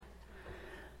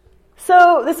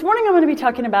So this morning I'm going to be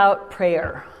talking about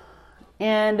prayer.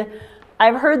 And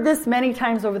I've heard this many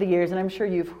times over the years, and I'm sure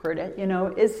you've heard it. You know,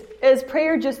 is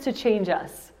prayer just to change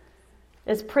us?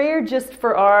 Is prayer just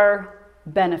for our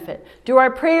benefit? Do our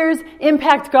prayers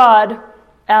impact God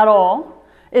at all?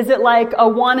 Is it like a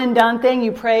one and done thing?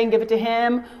 You pray and give it to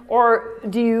Him? Or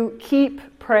do you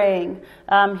keep praying?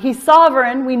 He's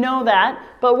sovereign, we know that.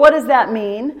 But what does that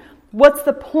mean? What's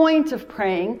the point of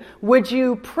praying? Would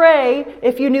you pray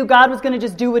if you knew God was going to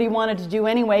just do what He wanted to do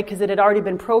anyway because it had already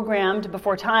been programmed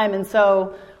before time? And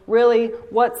so, really,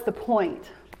 what's the point?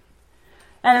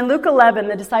 And in Luke 11,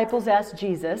 the disciples ask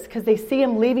Jesus, because they see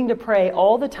Him leaving to pray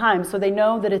all the time, so they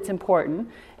know that it's important.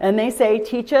 And they say,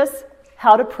 teach us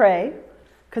how to pray,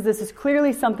 because this is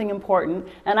clearly something important.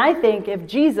 And I think if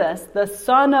Jesus, the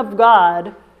Son of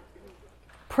God,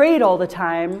 prayed all the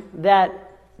time, that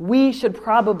we should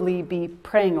probably be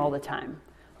praying all the time,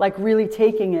 like really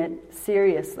taking it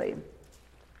seriously.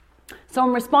 So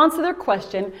in response to their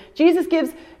question, Jesus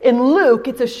gives, in Luke,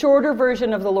 it's a shorter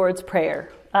version of the Lord's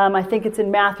Prayer. I think it's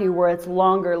in Matthew where it's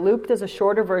longer. Luke does a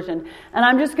shorter version. And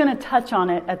I'm just going to touch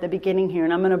on it at the beginning here,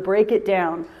 and I'm going to break it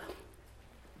down.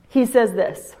 He says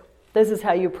this. This is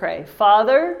how you pray.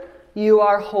 Father, you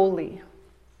are holy.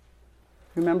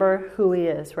 Remember who He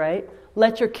is, right?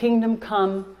 Let your kingdom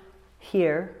come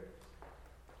here.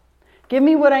 Give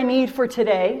me what I need for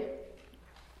today.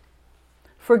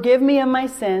 Forgive me of my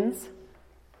sins.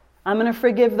 I'm going to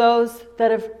forgive those that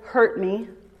have hurt me.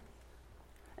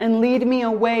 And lead me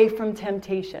away from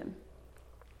temptation.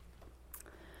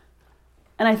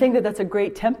 And I think that that's a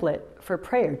great template for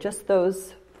prayer, just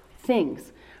those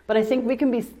things. But I think we can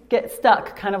get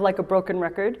stuck, kind of like a broken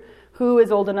record. Who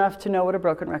is old enough to know what a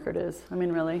broken record is? I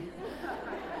mean, really?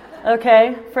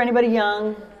 Okay, for anybody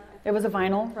young, it was a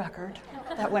vinyl record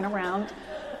that went around.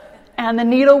 And the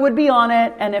needle would be on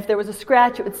it, and if there was a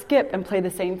scratch, it would skip and play the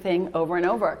same thing over and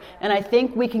over. And I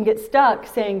think we can get stuck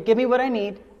saying, give me what I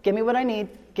need, give me what I need,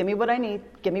 give me what I need,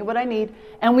 give me what I need.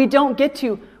 And we don't get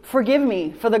to forgive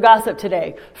me for the gossip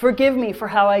today. Forgive me for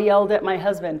how I yelled at my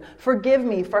husband. Forgive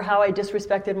me for how I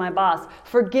disrespected my boss.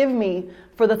 Forgive me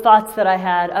for the thoughts that I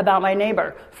had about my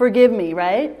neighbor. Forgive me,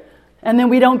 right? And then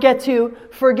we don't get to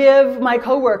forgive my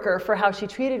coworker for how she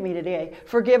treated me today.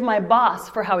 Forgive my boss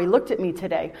for how he looked at me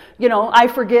today. You know, I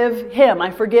forgive him.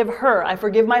 I forgive her. I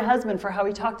forgive my husband for how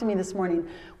he talked to me this morning.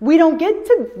 We don't get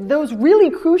to those really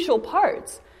crucial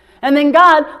parts. And then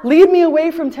God, lead me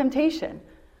away from temptation.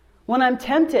 When I'm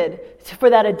tempted for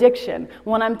that addiction,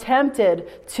 when I'm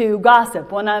tempted to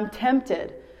gossip, when I'm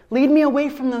tempted, lead me away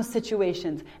from those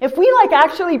situations. If we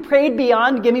actually prayed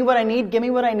beyond, give me what I need, give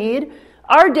me what I need,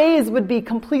 our days would be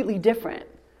completely different.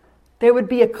 There would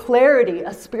be a clarity,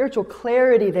 a spiritual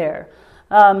clarity there.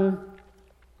 So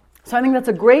I think that's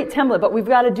a great template, but we've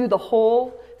got to do the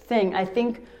whole thing. I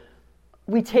think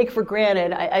we take for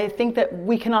granted, I think that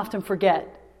we can often forget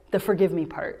the forgive me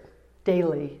part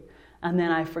daily, and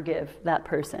then I forgive that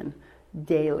person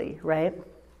daily, right?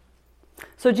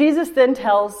 So Jesus then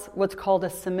tells what's called a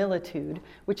similitude,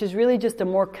 which is really just a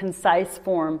more concise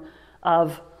form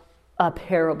of a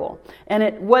parable.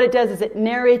 And what it does is it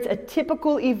narrates a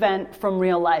typical event from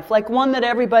real life, like one that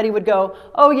everybody would go,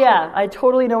 oh yeah, I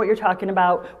totally know what you're talking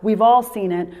about. We've all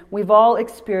seen it. We've all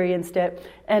experienced it.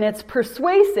 And it's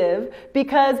persuasive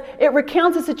because it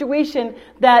recounts a situation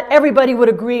that everybody would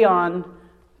agree on.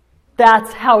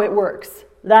 That's how it works.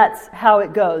 That's how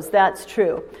it goes. That's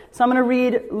true. So I'm going to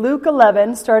read Luke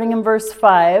 11, starting in verse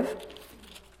 5.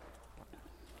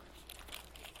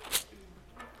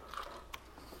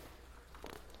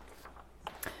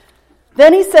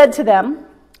 Then he said to them,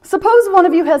 suppose one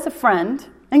of you has a friend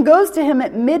and goes to him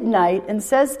at midnight and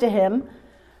says to him,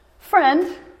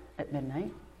 friend, at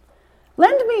midnight,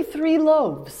 lend me 3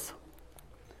 loaves.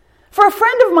 For a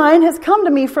friend of mine has come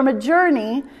to me from a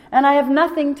journey and I have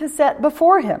nothing to set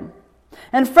before him.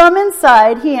 And from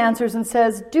inside he answers and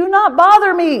says, do not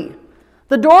bother me.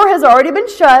 The door has already been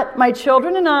shut. My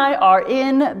children and I are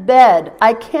in bed.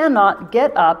 I cannot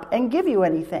get up and give you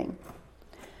anything.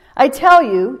 I tell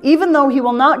you, even though he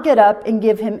will not get up and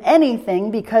give him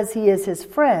anything because he is his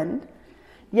friend,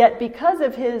 yet because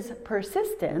of his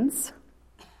persistence,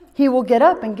 he will get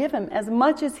up and give him as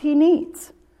much as he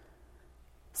needs.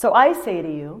 So I say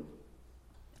to you,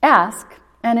 ask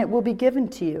and it will be given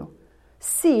to you.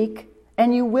 Seek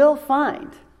and you will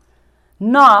find.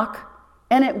 Knock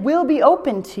and it will be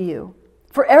opened to you.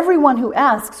 For everyone who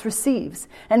asks receives,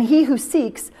 and he who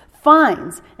seeks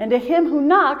finds, and to him who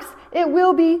knocks, it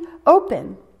will be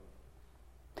open.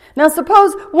 Now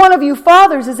suppose one of you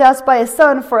fathers is asked by his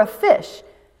son for a fish.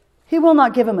 He will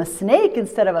not give him a snake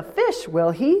instead of a fish,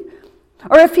 will he?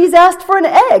 Or if he's asked for an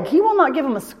egg, he will not give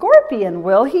him a scorpion,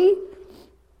 will he?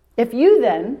 If you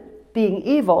then, being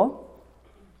evil,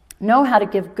 know how to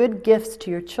give good gifts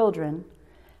to your children,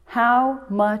 how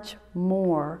much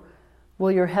more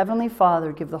will your heavenly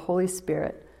Father give the Holy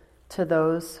Spirit to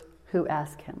those who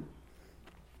ask him?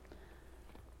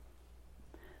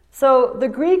 So the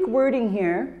Greek wording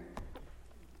here,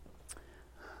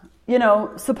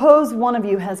 suppose one of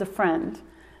you has a friend.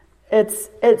 It's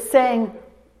saying,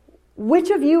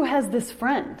 which of you has this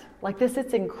friend? Like this,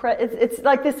 it's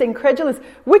like this incredulous.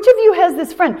 Which of you has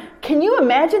this friend? Can you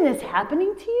imagine this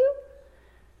happening to you?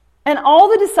 And all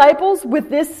the disciples with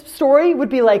this story would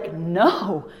be like,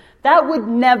 no, that would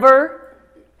never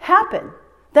happen.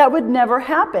 That would never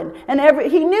happen. And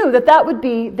he knew that would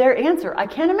be their answer. I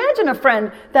can't imagine a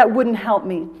friend that wouldn't help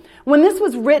me. When this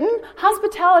was written,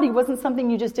 hospitality wasn't something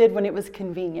you just did when it was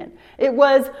convenient. It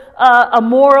was a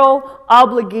moral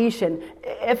obligation.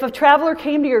 If a traveler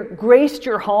graced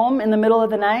your home in the middle of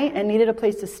the night and needed a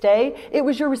place to stay, it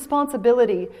was your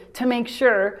responsibility to make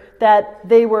sure that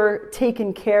they were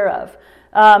taken care of.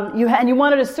 You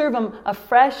wanted to serve them a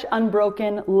fresh,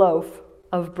 unbroken loaf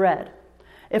of bread.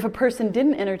 If a person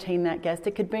didn't entertain that guest,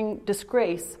 it could bring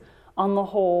disgrace on the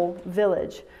whole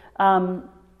village.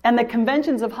 And the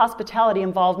conventions of hospitality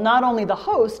involved not only the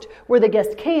host where the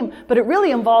guest came, but it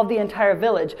really involved the entire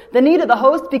village. The need of the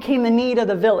host became the need of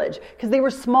the village because they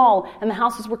were small and the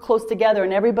houses were close together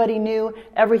and everybody knew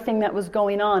everything that was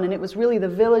going on. And it was really the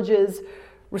village's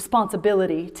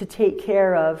responsibility to take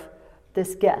care of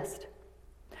this guest.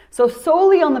 So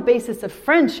solely on the basis of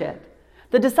friendship,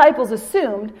 the disciples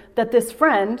assumed that this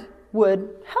friend would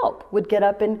help, would get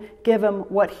up and give him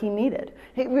what he needed.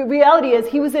 The reality is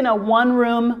he was in a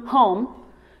one-room home.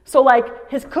 So like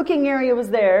his cooking area was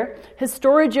there, his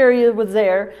storage area was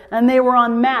there, and they were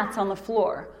on mats on the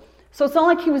floor. So it's not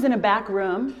like he was in a back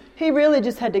room. He really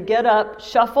just had to get up,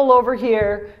 shuffle over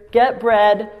here, get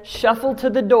bread, shuffle to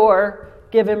the door,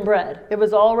 give him bread. It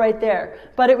was all right there.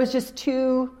 But it was just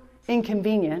too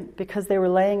inconvenient because they were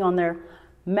laying on their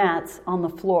mats on the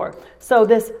floor. So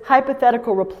this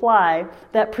hypothetical reply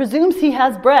that presumes he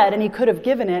has bread and he could have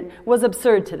given it was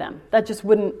absurd to them. That just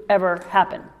wouldn't ever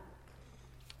happen.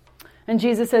 And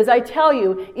Jesus says, I tell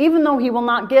you, even though he will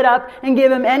not get up and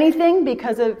give him anything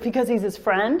because he's his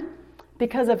friend,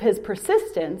 because of his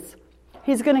persistence,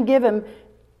 he's going to give him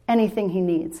anything he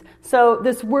needs. So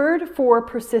this word for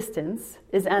persistence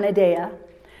is anideia,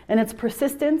 and it's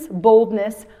persistence,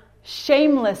 boldness,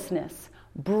 shamelessness,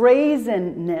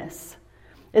 brazenness.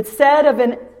 It's said of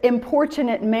an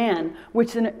importunate man,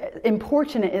 which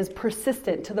importunate is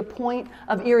persistent to the point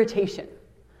of irritation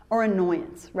or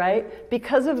annoyance, right?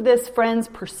 Because of this friend's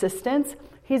persistence,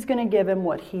 he's going to give him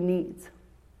what he needs.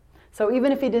 So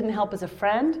even if he didn't help as a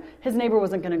friend, his neighbor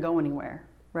wasn't going to go anywhere,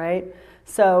 right?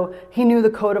 So he knew the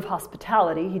code of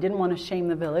hospitality. He didn't want to shame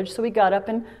the village, so he got up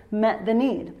and met the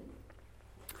need.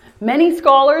 Many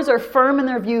scholars are firm in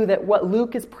their view that what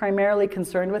Luke is primarily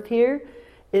concerned with here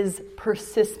is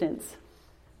persistence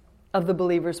of the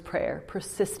believer's prayer,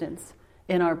 persistence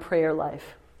in our prayer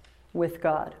life with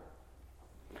God.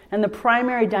 And the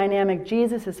primary dynamic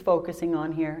Jesus is focusing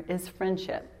on here is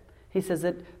friendship. He says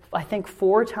it, I think,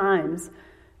 4 times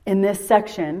in this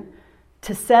section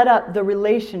to set up the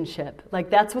relationship. Like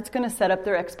that's what's going to set up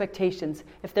their expectations.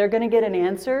 If they're going to get an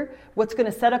answer, what's going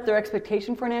to set up their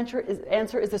expectation for an answer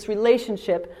is this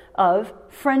relationship of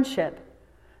friendship.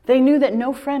 They knew that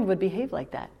no friend would behave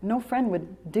like that. No friend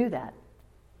would do that.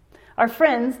 Our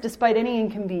friends, despite any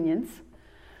inconvenience,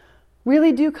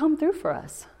 really do come through for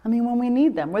us. I mean, when we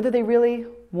need them, whether they really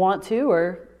want to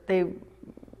or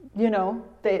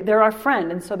they're our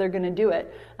friend, and so they're going to do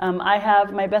it. I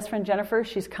have my best friend Jennifer.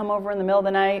 She's come over in the middle of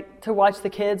the night to watch the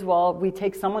kids while we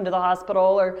take someone to the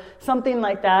hospital or something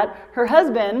like that. Her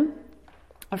husband,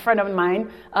 a friend of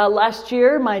mine, last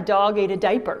year my dog ate a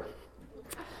diaper.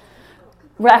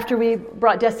 After we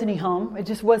brought Destiny home, it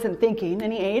just wasn't thinking,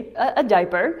 and he ate a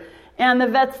diaper. And the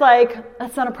vet's like,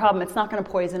 that's not a problem. It's not going to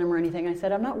poison him or anything. I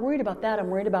said, I'm not worried about that. I'm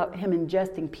worried about him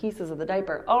ingesting pieces of the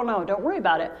diaper. Oh, no, don't worry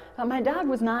about it. But my dog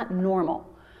was not normal.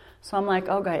 So I'm like,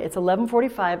 okay, it's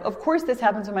 11:45. Of course this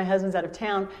happens when my husband's out of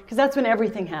town, because that's when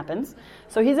everything happens.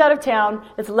 So he's out of town.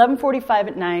 It's 11:45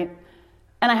 at night,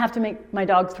 and I have to make my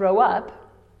dog throw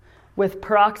up with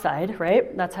peroxide,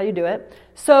 right? That's how you do it.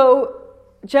 So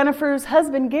Jennifer's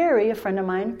husband, Gary, a friend of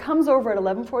mine, comes over at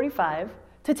 11:45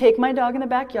 to take my dog in the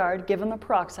backyard, give him the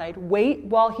peroxide, wait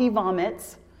while he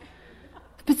vomits,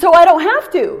 so I don't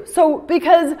have to. So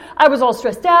because I was all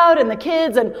stressed out, and the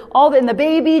kids and the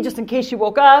baby, just in case she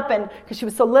woke up, and because she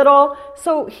was so little.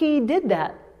 So he did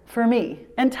that for me.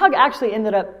 And Tug actually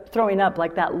ended up throwing up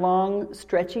like that long,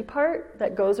 stretchy part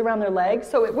that goes around their legs,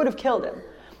 so it would have killed him.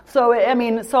 So,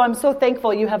 I'm so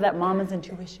thankful you have that mama's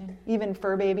intuition, even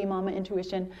fur baby mama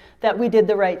intuition, that we did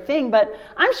the right thing. But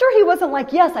I'm sure he wasn't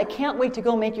like, yes, I can't wait to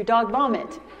go make your dog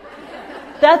vomit.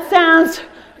 That sounds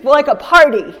like a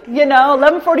party,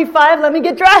 11:45, let me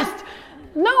get dressed.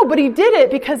 No, but he did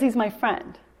it because he's my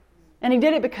friend. And he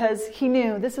did it because he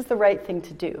knew this is the right thing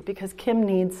to do, because Kim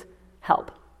needs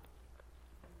help.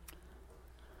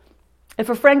 If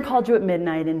a friend called you at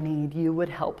midnight in need, you would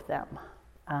help them.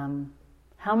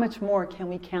 How much more can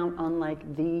we count on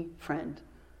the friend,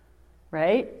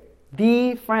 right?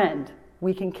 The friend.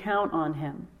 We can count on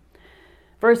him.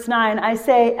 Verse 9, I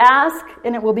say, ask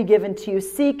and it will be given to you.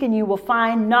 Seek and you will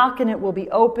find. Knock and it will be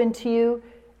open to you.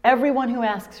 Everyone who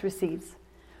asks receives.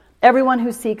 Everyone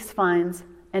who seeks finds.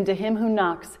 And to him who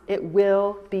knocks, it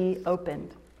will be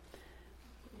opened.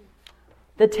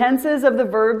 The tenses of the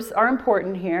verbs are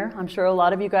important here. I'm sure a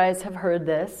lot of you guys have heard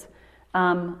this.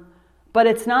 But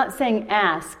it's not saying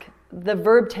ask. The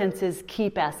verb tense is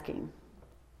keep asking.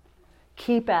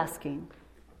 Keep asking.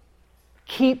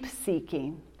 Keep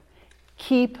seeking.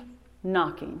 Keep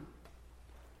knocking.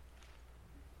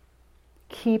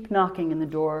 Keep knocking and the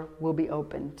door will be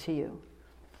open to you.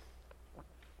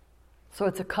 So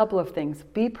it's a couple of things.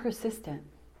 Be persistent.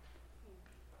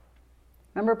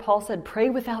 Remember Paul said, pray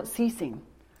without ceasing.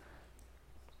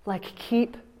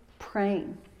 Keep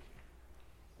praying.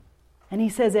 And he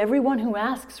says, everyone who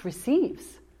asks receives.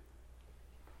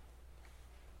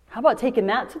 How about taking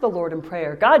that to the Lord in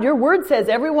prayer? God, your word says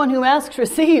everyone who asks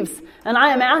receives. And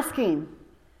I am asking.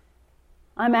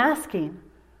 I'm asking.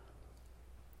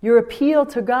 Your appeal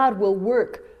to God will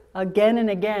work again and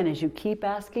again as you keep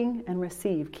asking and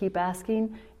receive. Keep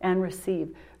asking and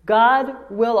receive. God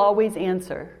will always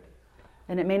answer.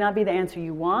 And it may not be the answer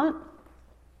you want.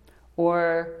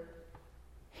 Or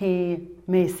he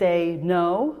may say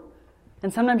no.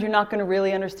 And sometimes you're not going to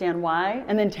really understand why.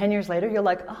 And then 10 years later, you're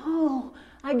like, oh,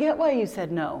 I get why you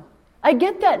said no. I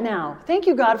get that now. Thank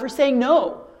you, God, for saying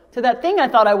no to that thing I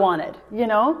thought I wanted.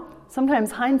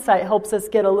 Sometimes hindsight helps us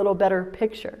get a little better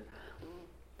picture.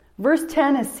 Verse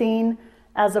 10 is seen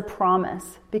as a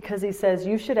promise because he says,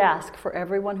 you should ask, for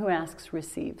everyone who asks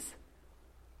receives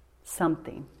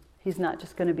something. He's not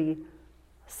just going to be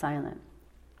silent.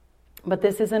 But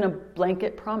this isn't a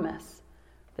blanket promise.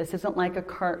 This isn't like a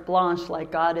carte blanche,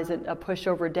 like God isn't a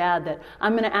pushover dad that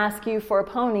I'm going to ask you for a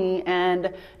pony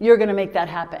and you're going to make that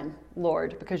happen,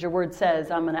 Lord, because your word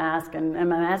says I'm going to ask and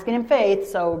I'm asking in faith,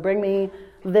 so bring me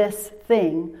this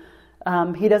thing.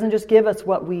 He doesn't just give us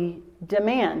what we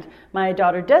demand. My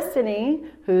daughter Destiny,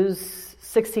 who's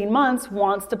 16 months,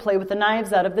 wants to play with the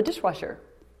knives out of the dishwasher.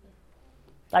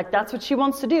 That's what she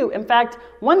wants to do. In fact,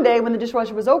 one day when the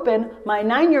dishwasher was open, my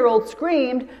 9-year-old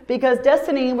screamed because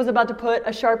Destiny was about to put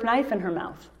a sharp knife in her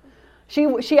mouth.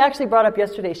 She actually brought up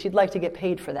yesterday she'd like to get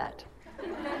paid for that.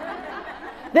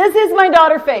 This is my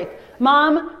daughter Faith.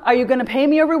 Mom, are you going to pay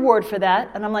me a reward for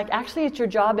that? And I'm like, actually, it's your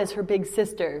job as her big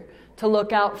sister to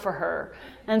look out for her.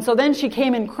 And so then she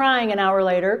came in crying an hour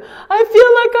later. I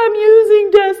feel like I'm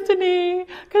using Destiny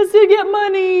because to get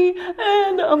money.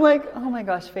 And I'm like, oh my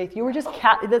gosh, Faith, you were just,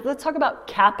 let's talk about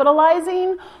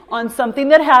capitalizing on something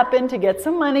that happened to get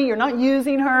some money. You're not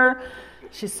using her.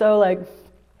 She's so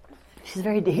she's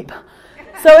very deep.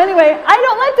 So anyway, I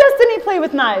don't let Destiny play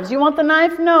with knives. You want the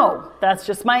knife? No. That's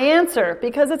just my answer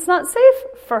because it's not safe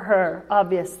for her,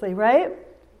 obviously, right?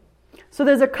 So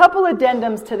there's a couple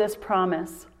addendums to this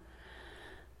promise.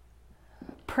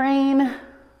 Praying,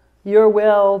 your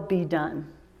will be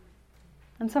done.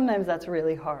 And sometimes that's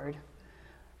really hard.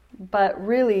 But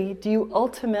really, do you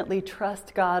ultimately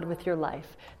trust God with your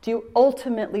life? Do you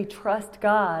ultimately trust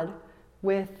God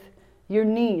with your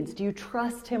needs? Do you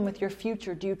trust Him with your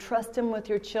future? Do you trust Him with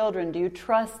your children? Do you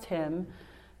trust Him?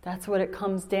 That's what it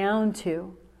comes down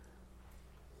to.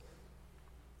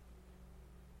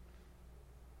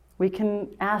 We can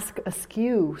ask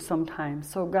askew sometimes.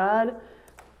 So God,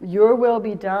 your will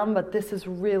be done, but this is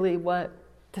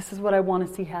what I want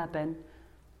to see happen.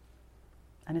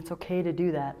 And it's okay to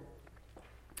do that.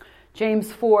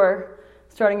 James 4,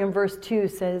 starting in verse 2,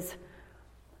 says,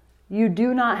 you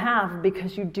do not have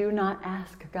because you do not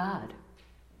ask God.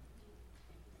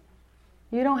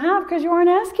 You don't have because you aren't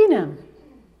asking Him.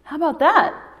 How about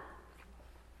that?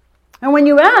 And when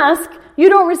you ask, you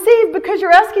don't receive because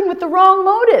you're asking with the wrong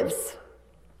motives.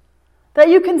 That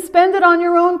you can spend it on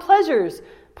your own pleasures.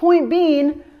 Point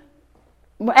being,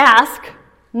 ask.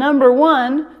 Number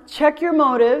one, check your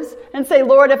motives and say,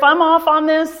 Lord, if I'm off on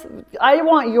this, I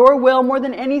want your will more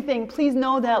than anything. Please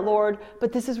know that, Lord,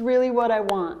 but this is really what I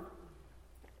want.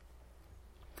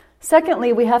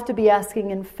 Secondly, we have to be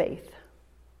asking in faith.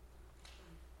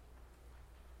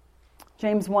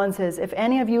 James 1 says, if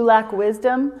any of you lack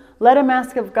wisdom, let him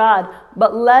ask of God,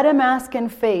 but let him ask in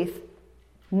faith,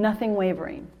 nothing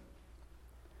wavering.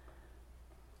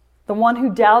 The one who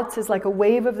doubts is like a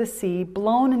wave of the sea,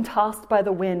 blown and tossed by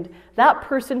the wind. That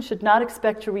person should not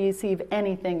expect to receive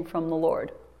anything from the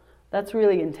Lord. That's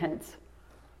really intense.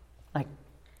 Like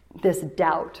this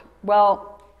doubt. Well,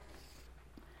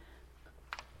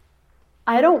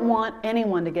 I don't want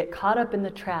anyone to get caught up in the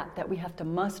trap that we have to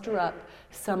muster up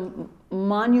some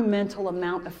monumental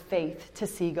amount of faith to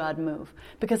see God move.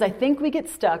 Because I think we get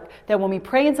stuck that when we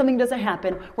pray and something doesn't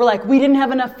happen, we're like, we didn't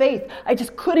have enough faith. I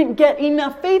just couldn't get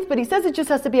enough faith. But he says it just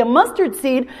has to be a mustard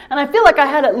seed. And I feel like I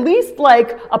had at least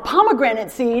like a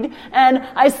pomegranate seed. And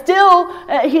I still,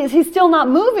 he's still not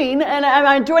moving.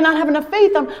 And do I not have enough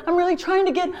faith? I'm really trying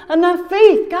to get enough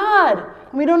faith. God,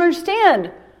 and we don't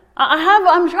understand.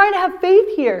 I'm trying to have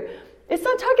faith here. It's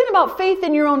not talking about faith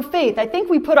in your own faith. I think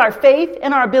we put our faith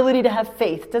in our ability to have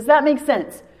faith. Does that make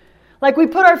sense? Like we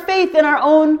put our faith in our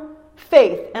own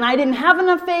faith. And I didn't have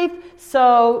enough faith,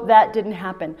 so that didn't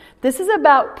happen. This is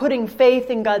about putting faith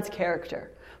in God's character.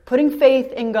 Putting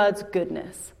faith in God's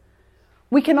goodness.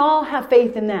 We can all have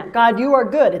faith in that. God, you are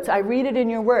good. I read it in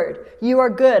your word. You are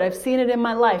good. I've seen it in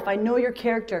my life. I know your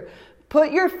character.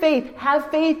 Put your faith,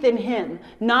 have faith in him,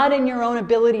 not in your own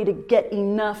ability to get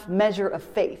enough measure of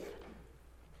faith.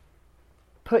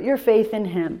 Put your faith in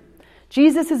him.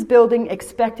 Jesus is building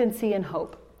expectancy and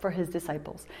hope for his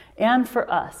disciples and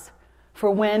for us, for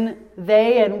when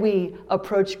they and we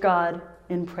approach God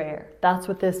in prayer. That's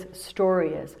what this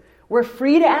story is. We're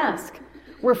free to ask.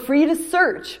 We're free to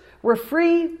search. We're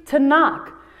free to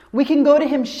knock. We can go to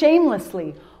him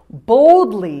shamelessly,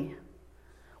 boldly,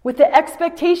 with the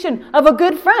expectation of a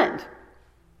good friend,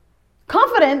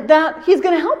 confident that he's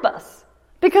going to help us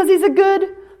because he's a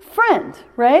good friend,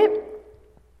 right?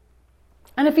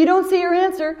 And if you don't see your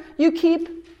answer, you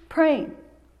keep praying.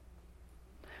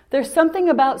 There's something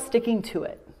about sticking to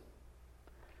it.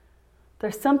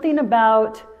 There's something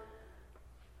about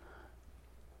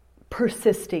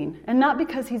persisting, and not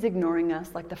because he's ignoring us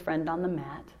like the friend on the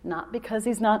mat, not because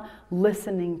he's not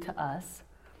listening to us.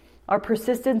 Our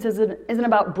persistence isn't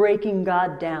about breaking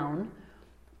God down,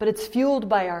 but it's fueled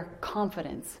by our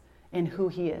confidence in who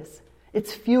he is.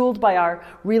 It's fueled by our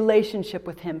relationship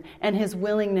with him and his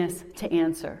willingness to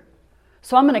answer.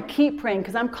 So I'm going to keep praying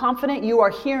because I'm confident you are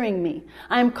hearing me.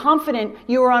 I'm confident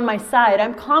you are on my side.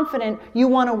 I'm confident you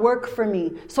want to work for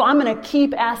me. So I'm going to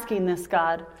keep asking this,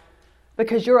 God,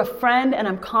 because you're a friend and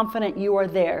I'm confident you are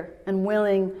there and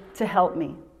willing to help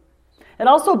me. It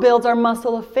also builds our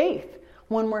muscle of faith.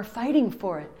 When we're fighting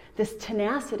for it, this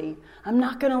tenacity, I'm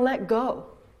not going to let go.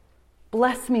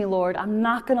 Bless me, Lord, I'm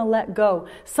not going to let go.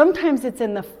 Sometimes it's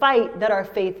in the fight that our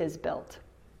faith is built.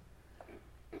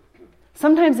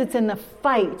 Sometimes it's in the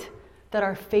fight that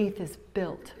our faith is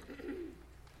built.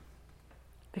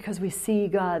 Because we see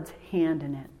God's hand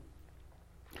in it.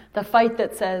 The fight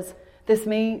that says, this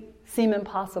may seem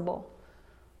impossible.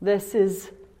 This is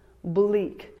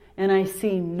bleak, and I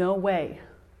see no way.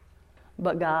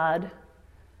 But God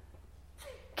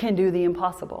can do the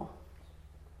impossible.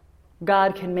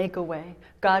 God can make a way.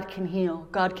 God can heal.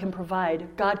 God can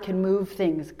provide. God can move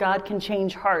things. God can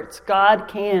change hearts. God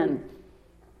can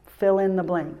fill in the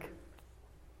blank.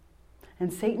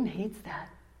 And Satan hates that.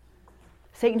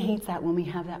 Satan hates that when we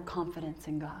have that confidence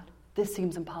in God. This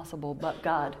seems impossible, but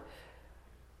God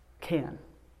can.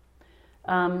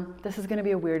 This is going to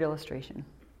be a weird illustration,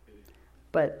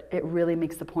 but it really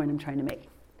makes the point I'm trying to make.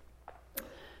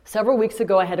 Several weeks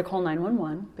ago, I had to call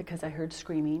 911 because I heard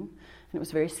screaming, and it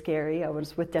was very scary. I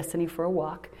was with Destiny for a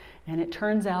walk, and it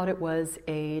turns out it was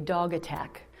a dog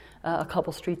attack a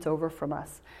couple streets over from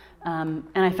us. And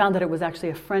I found that it was actually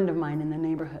a friend of mine in the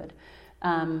neighborhood.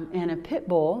 And a pit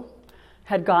bull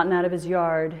had gotten out of his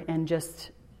yard and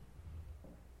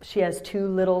she has two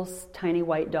little tiny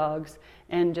white dogs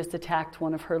and just attacked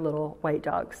one of her little white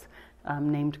dogs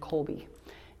named Colby.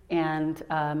 And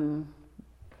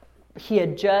he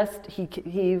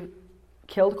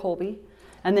killed Colby,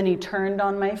 and then he turned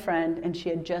on my friend, and she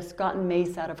had just gotten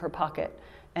mace out of her pocket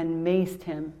and maced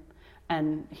him,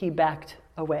 and he backed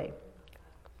away.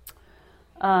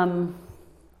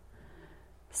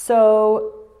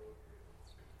 So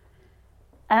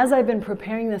as I've been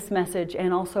preparing this message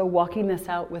and also walking this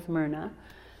out with Myrna,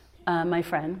 my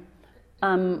friend,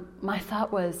 my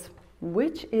thought was,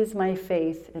 which is my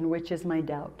faith and which is my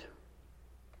doubt?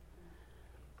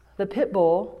 The pit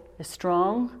bull is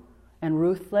strong and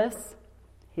ruthless.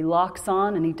 He locks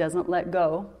on and he doesn't let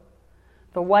go.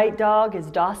 The white dog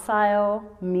is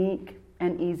docile, meek,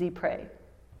 and easy prey.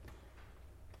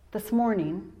 This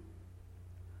morning,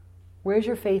 where's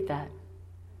your faith at?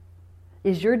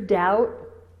 Is your doubt,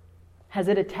 has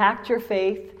it attacked your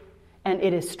faith, and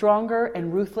it is stronger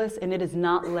and ruthless, and it is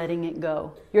not letting it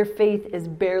go? Your faith is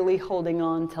barely holding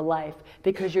on to life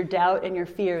because your doubt and your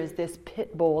fear is this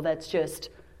pit bull that's just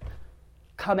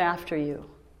come after you.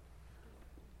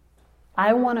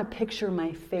 I want to picture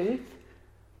my faith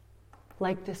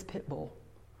like this pit bull.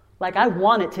 Like I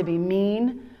want it to be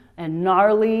mean and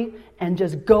gnarly and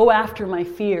just go after my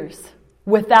fears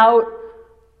without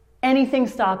anything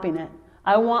stopping it.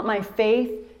 I want my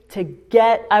faith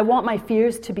I want my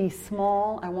fears to be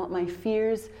small. I want my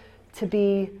fears to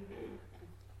be,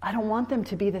 I don't want them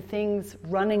to be the things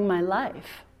running my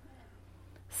life.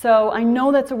 So I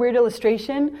know that's a weird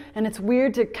illustration, and it's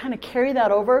weird to kind of carry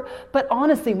that over, but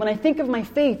honestly, when I think of my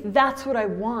faith, that's what I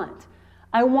want.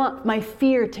 I want my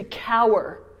fear to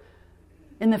cower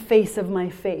in the face of my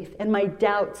faith, and my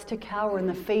doubts to cower in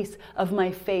the face of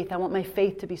my faith. I want my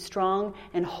faith to be strong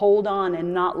and hold on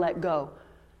and not let go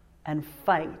and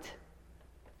fight.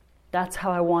 That's how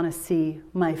I want to see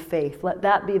my faith. Let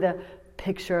that be the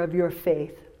picture of your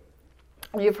faith.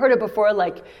 You've heard it before,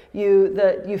 like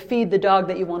you feed the dog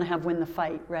that you want to have win the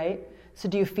fight, right? So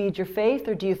do you feed your faith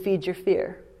or do you feed your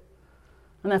fear?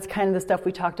 And that's kind of the stuff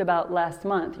we talked about last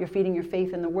month. You're feeding your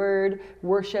faith in the Word,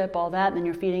 worship, all that, and then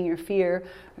you're feeding your fear,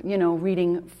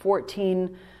 reading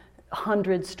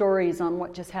 1,400 stories on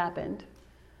what just happened.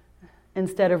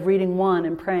 Instead of reading one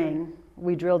and praying,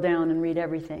 we drill down and read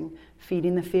everything.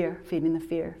 Feeding the fear, feeding the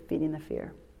fear, feeding the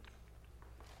fear.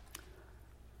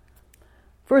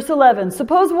 Verse 11,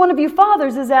 suppose one of you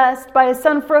fathers is asked by his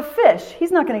son for a fish.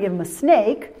 He's not going to give him a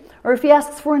snake. Or if he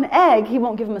asks for an egg, he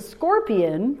won't give him a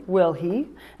scorpion, will he?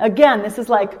 Again, this is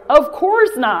like, of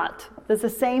course not. It's the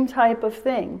same type of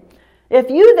thing. If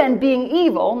you then, being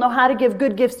evil, know how to give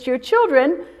good gifts to your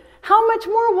children, how much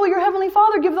more will your Heavenly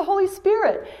Father give the Holy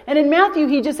Spirit? And in Matthew,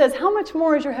 he just says, how much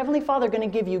more is your Heavenly Father going to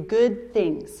give you good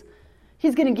things?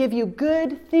 He's going to give you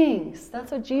good things.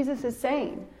 That's what Jesus is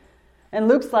saying. And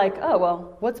Luke's like, oh,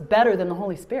 well, what's better than the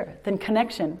Holy Spirit? Than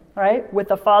connection, right, with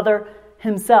the Father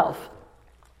himself.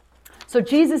 So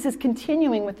Jesus is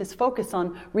continuing with this focus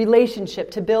on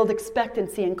relationship to build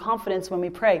expectancy and confidence when we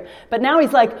pray. But now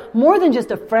he's like, more than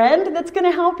just a friend that's going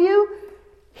to help you,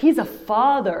 he's a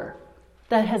father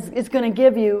that is going to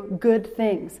give you good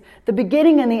things. The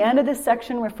beginning and the end of this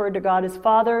section referred to God as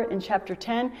Father. In chapter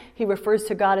 10, he refers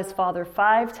to God as Father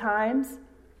 5 times.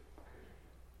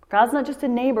 God's not just a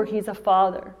neighbor, he's a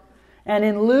father. And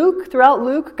in Luke, throughout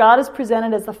Luke, God is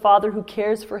presented as the father who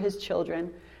cares for his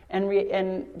children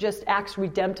and just acts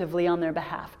redemptively on their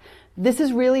behalf. This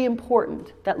is really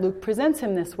important that Luke presents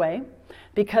him this way,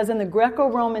 because in the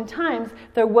Greco-Roman times,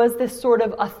 there was this sort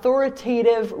of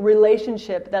authoritative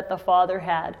relationship that the father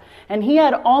had. And he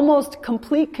had almost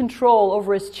complete control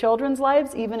over his children's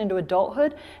lives, even into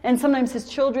adulthood, and sometimes his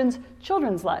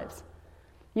children's lives.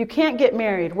 You can't get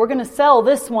married. We're going to sell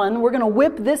this one. We're going to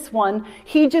whip this one.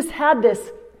 He just had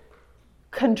this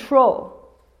control,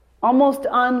 almost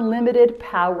unlimited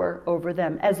power over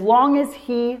them, as long as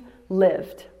he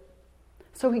lived.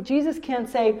 So Jesus can't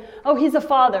say, oh, he's a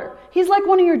father. He's like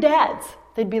one of your dads.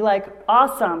 They'd be like,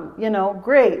 awesome,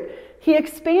 great. He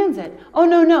expands it. Oh,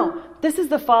 no. This is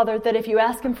the father that if you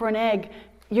ask him for an egg,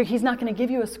 he's not going to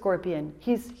give you a scorpion.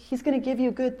 He's going to give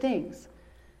you good things.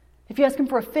 If you ask him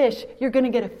for a fish, you're going to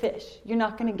get a fish. You're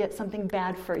not going to get something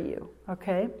bad for you,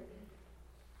 okay?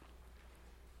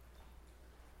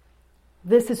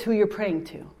 This is who you're praying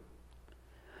to.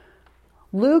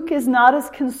 Luke is not as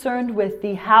concerned with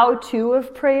the how-to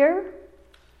of prayer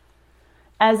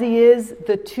as he is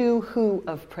the to-who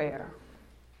of prayer.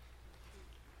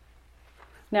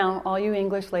 Now, all you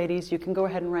English ladies, you can go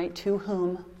ahead and write to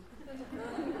whom,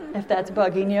 if that's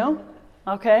bugging you,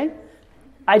 okay?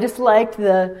 I just liked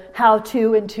the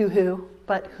how-to and to-who,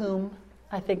 but whom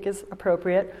I think is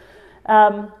appropriate.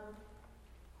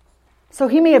 So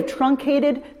he may have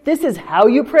truncated, this is how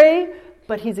you pray,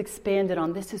 but he's expanded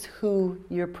on, this is who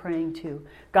you're praying to.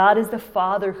 God is the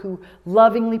Father who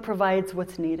lovingly provides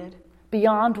what's needed,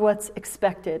 beyond what's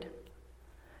expected.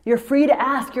 You're free to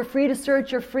ask, you're free to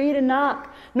search, you're free to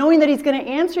knock, knowing that he's going to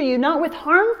answer you, not with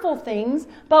harmful things,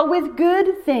 but with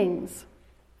good things.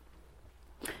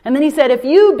 And then he said, if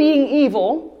you being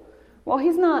evil, well,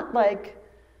 he's not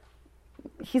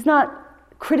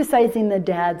criticizing the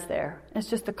dads there. It's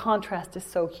just the contrast is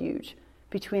so huge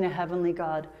between a heavenly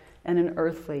God and an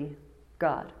earthly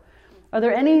God. Are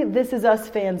there any This Is Us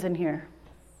fans in here?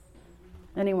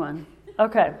 Anyone?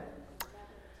 Okay.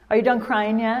 Are you done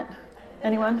crying yet?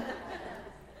 Anyone?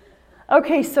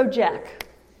 Okay, so Jack.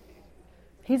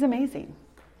 He's amazing,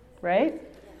 right?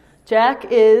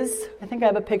 Jack is, I think I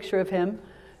have a picture of him.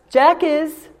 Jack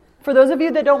is, for those of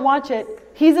you that don't watch it,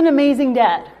 he's an amazing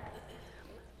dad.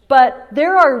 But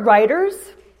there are writers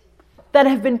that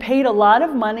have been paid a lot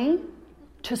of money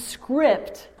to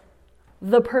script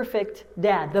the perfect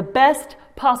dad, the best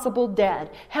possible dad.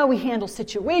 How he handles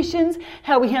situations,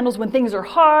 how he handles when things are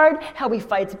hard, how he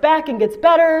fights back and gets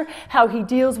better, how he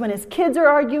deals when his kids are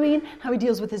arguing, how he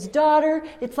deals with his daughter.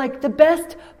 It's like the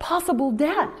best possible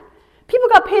dad. People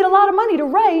got paid a lot of money to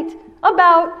write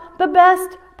about the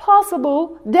best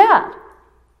possible dad.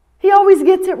 He always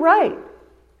gets it right.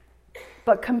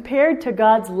 But compared to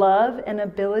God's love and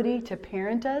ability to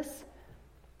parent us,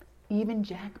 even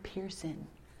Jack Pearson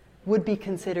would be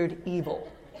considered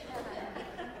evil.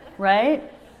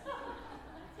 Right?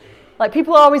 Like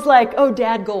people are always like, oh,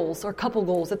 dad goals or couple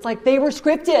goals. It's like they were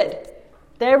scripted.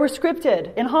 They were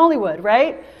scripted in Hollywood,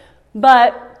 right?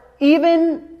 But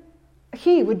even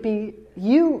he would be,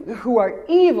 you who are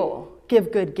evil,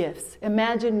 give good gifts.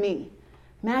 Imagine me.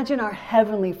 Imagine our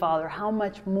Heavenly Father, how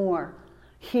much more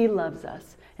He loves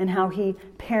us and how He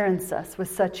parents us with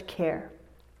such care.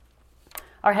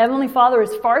 Our Heavenly Father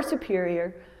is far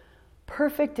superior,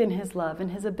 perfect in His love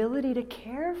and His ability to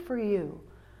care for you,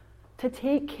 to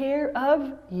take care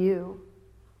of you,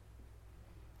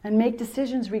 and make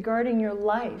decisions regarding your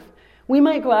life. We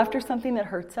might go after something that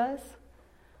hurts us,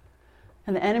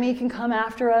 and the enemy can come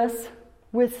after us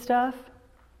with stuff.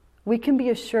 We can be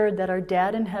assured that our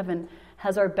Dad in heaven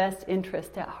has our best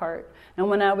interest at heart. And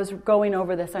when I was going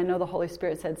over this, I know the Holy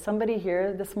Spirit said, somebody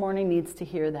here this morning needs to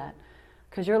hear that.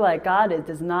 Because you're like, God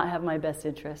does not have my best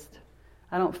interest.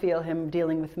 I don't feel Him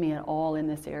dealing with me at all in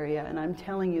this area. And I'm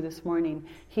telling you this morning,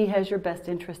 He has your best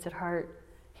interest at heart.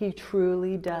 He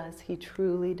truly does. He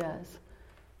truly does.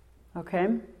 Okay?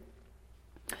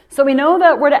 So we know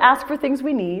that we're to ask for things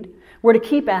we need. We're to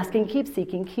keep asking, keep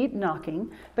seeking, keep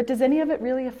knocking. But does any of it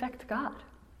really affect God?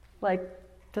 Like,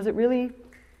 does it really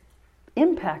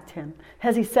impact Him?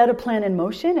 Has He set a plan in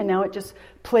motion and now it just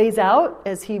plays out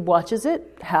as He watches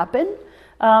it happen?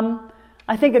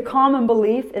 I think a common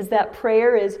belief is that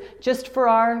prayer is just for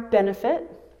our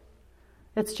benefit.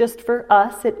 It's just for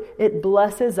us. It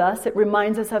blesses us. It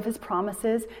reminds us of His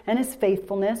promises and His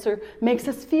faithfulness, or makes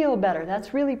us feel better.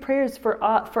 That's really prayers for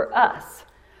us.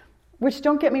 Which,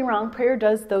 don't get me wrong, prayer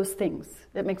does those things.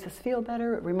 It makes us feel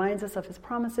better. It reminds us of His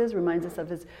promises, reminds us of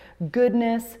His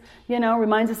goodness,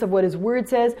 reminds us of what His Word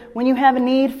says. When you have a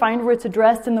need, find where it's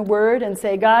addressed in the Word and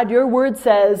say, God, your Word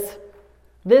says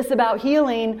this about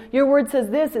healing. Your Word says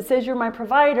this. It says you're my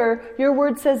provider. Your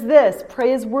Word says this.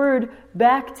 Pray His Word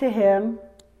back to Him.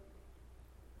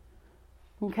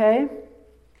 Okay?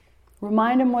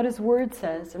 Remind Him what His Word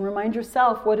says, and remind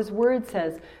yourself what His Word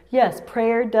says. Yes,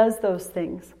 prayer does those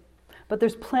things. But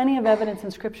there's plenty of evidence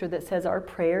in Scripture that says our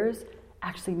prayers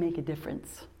actually make a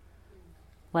difference.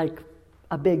 Like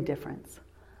a big difference.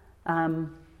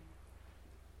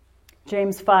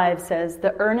 James 5 says,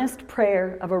 the earnest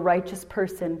prayer of a righteous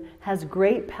person has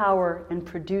great power and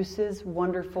produces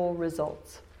wonderful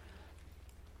results.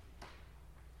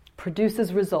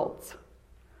 Produces results.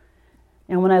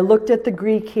 And when I looked at the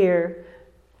Greek here,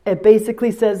 it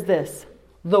basically says this: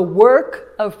 the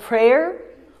work of prayer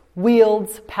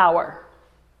wields power.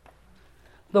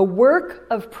 The work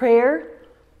of prayer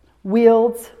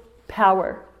wields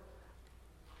power.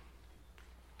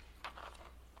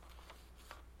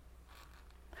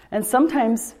 And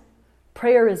sometimes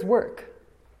prayer is work.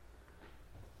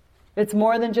 It's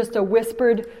more than just a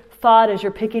whispered thought as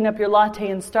you're picking up your latte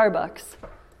in Starbucks.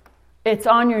 It's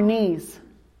on your knees,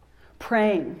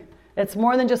 praying. It's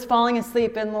more than just falling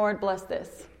asleep and Lord bless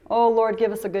this. Oh Lord,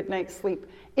 give us a good night's sleep.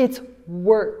 It's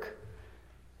work.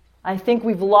 I think a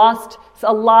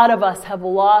lot of us have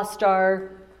lost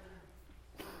our,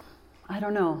 I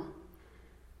don't know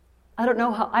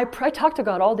how, I talk to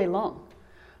God all day long.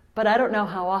 But I don't know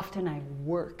how often I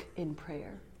work in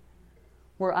prayer,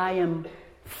 where I am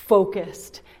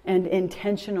focused and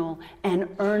intentional and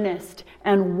earnest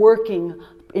and working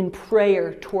in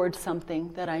prayer towards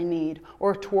something that I need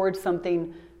or towards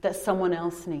something that someone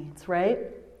else needs, right?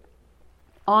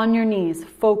 On your knees,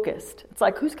 focused. It's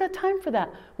like, who's got time for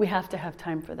that? We have to have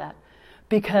time for that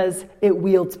because it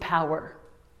wields power.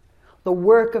 The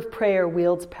work of prayer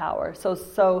wields power.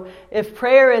 So if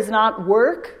prayer is not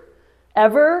work,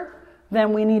 ever,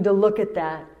 then we need to look at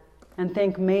that and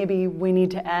think maybe we need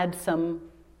to add some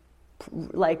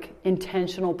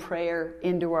intentional prayer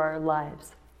into our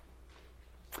lives.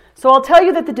 So I'll tell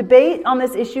you that the debate on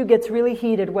this issue gets really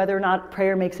heated, whether or not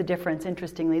prayer makes a difference,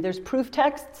 interestingly. There's proof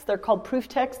texts. They're called proof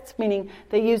texts, meaning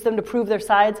they use them to prove their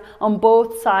sides on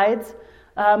both sides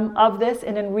of this,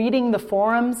 and in reading the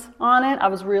forums on it, I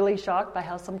was really shocked by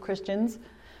how some Christians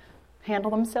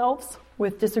handle themselves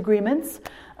with disagreements.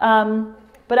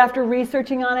 But after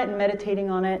researching on it and meditating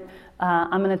on it,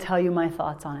 I'm going to tell you my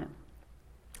thoughts on it.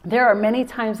 There are many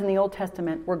times in the Old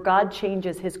Testament where God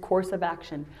changes his course of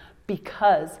action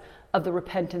because of the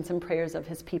repentance and prayers of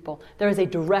his people. There is a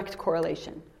direct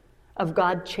correlation of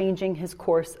God changing his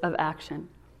course of action.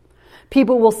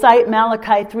 People will cite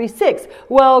Malachi 3:6.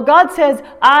 Well, God says,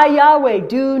 I, Yahweh,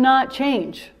 do not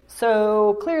change.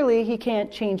 So clearly he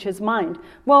can't change his mind.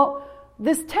 Well,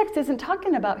 this text isn't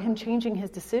talking about him changing his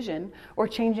decision or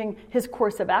changing his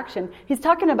course of action. He's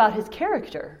talking about his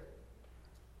character.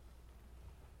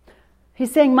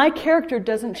 He's saying, my character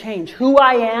doesn't change. Who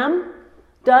I am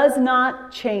does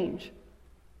not change.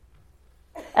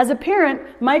 As a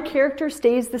parent, my character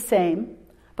stays the same,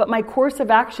 but my course of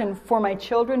action for my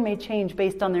children may change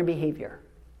based on their behavior.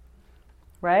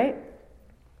 Right?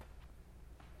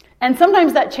 And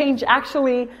sometimes that change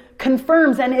actually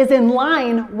confirms and is in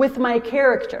line with my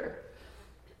character.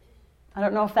 I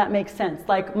don't know if that makes sense.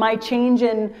 Like my change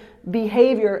in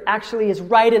behavior actually is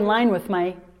right in line with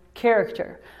my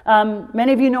character.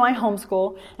 Many of you know I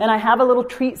homeschool, and I have a little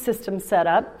treat system set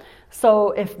up.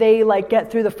 So if they get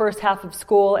through the first half of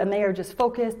school and they are just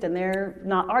focused and they're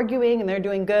not arguing and they're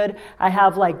doing good, I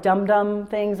have dum-dum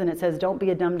things, and it says, don't be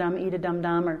a dum-dum, eat a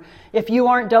dum-dum, or if you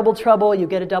aren't double trouble, you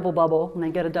get a double bubble, and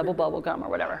they get a double bubble gum or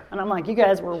whatever. And I'm like, you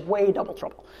guys were way double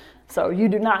trouble. So you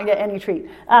do not get any treat.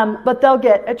 But they'll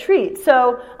get a treat.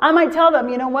 So I might tell them,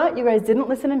 you know what? You guys didn't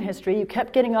listen in history. You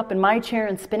kept getting up in my chair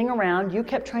and spinning around. You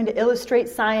kept trying to illustrate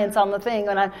science on the thing.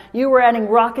 And you were adding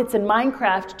rockets and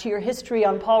Minecraft to your history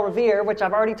on Paul Revere, which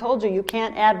I've already told you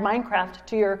can't add Minecraft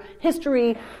to your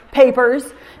history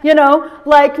papers.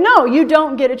 No, you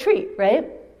don't get a treat, right?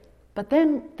 But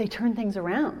then they turn things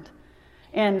around.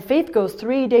 And Faith goes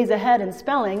 3 days ahead in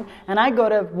spelling, and I go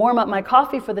to warm up my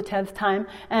coffee for the 10th time,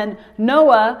 and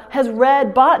Noah has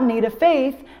read botany to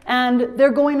Faith, and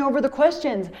they're going over the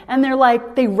questions, and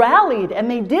they rallied,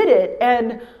 and they did it,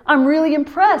 and I'm really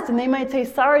impressed. And they might say,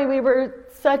 sorry, we were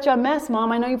such a mess,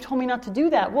 Mom. I know you've told me not to do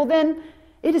that. Well, then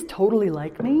it is totally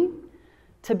like me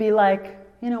to be like,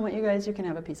 you know what, you guys, you can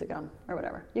have a piece of gum or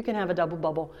whatever. You can have a double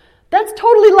bubble. That's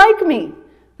totally like me.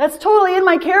 That's totally in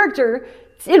my character.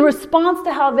 In response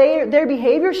to how their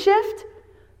behavior shift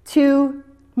to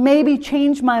maybe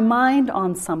change my mind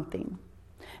on something.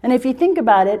 And if you think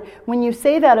about it, when you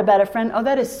say that about a friend, oh,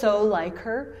 that is so like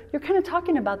her, you're kind of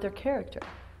talking about their character.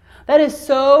 That is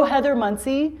so Heather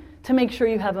Muncie to make sure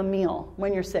you have a meal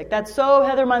when you're sick. That's so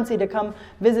Heather Muncie to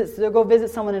go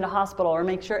visit someone in a hospital or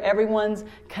make sure everyone's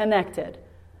connected.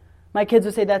 My kids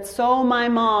would say, that's so my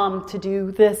mom to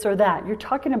do this or that. You're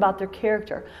talking about their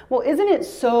character. Well, isn't it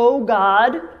so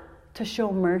God to show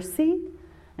mercy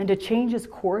and to change his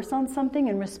course on something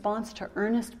in response to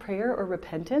earnest prayer or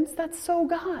repentance? That's so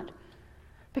God.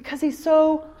 Because he's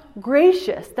so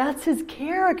gracious. That's his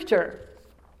character.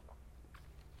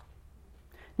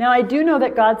 Now, I do know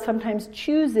that God sometimes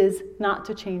chooses not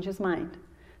to change his mind.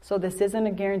 So this isn't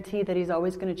a guarantee that he's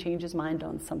always going to change his mind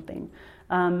on something.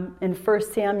 In 1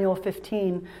 Samuel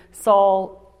 15,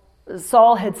 Saul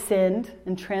had sinned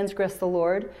and transgressed the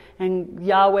Lord, and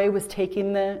Yahweh was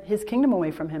taking his kingdom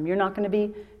away from him. You're not going to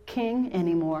be king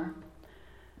anymore.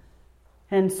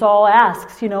 And Saul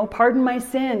asks, pardon my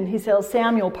sin. He tells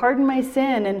Samuel, pardon my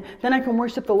sin, and then I can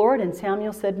worship the Lord. And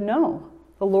Samuel said, no,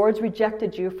 the Lord's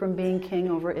rejected you from being king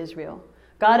over Israel.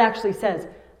 God actually says,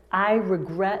 I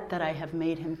regret that I have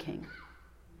made him king.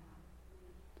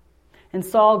 And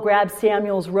Saul grabs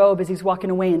Samuel's robe as he's walking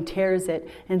away and tears it.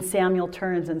 And Samuel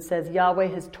turns and says, Yahweh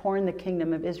has torn the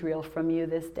kingdom of Israel from you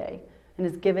this day and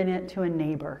has given it to a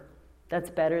neighbor that's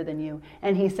better than you.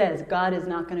 And he says, God is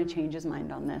not going to change his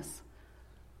mind on this.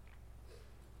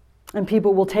 And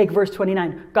people will take verse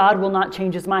 29. God will not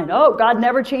change his mind. Oh, God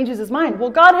never changes his mind. Well,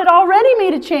 God had already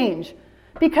made a change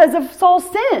because of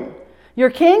Saul's sin. You're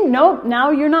king? No,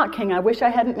 now you're not king. I wish I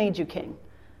hadn't made you king.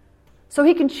 So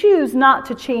he can choose not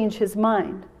to change his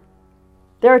mind.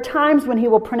 There are times when he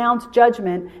will pronounce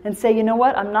judgment and say, you know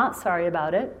what, I'm not sorry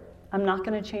about it. I'm not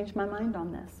going to change my mind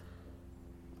on this.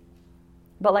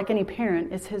 But like any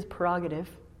parent, it's his prerogative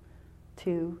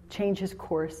to change his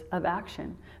course of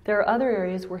action. There are other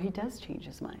areas where he does change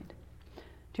his mind. Do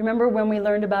you remember when we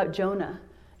learned about Jonah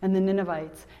and the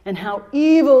Ninevites and how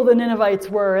evil the Ninevites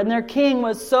were? And their king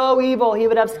was so evil, he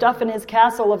would have stuff in his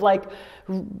castle of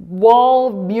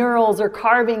wall murals or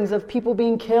carvings of people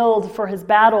being killed for his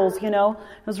battles, It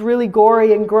was really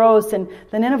gory and gross, and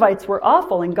the Ninevites were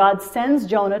awful, and God sends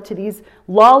Jonah to these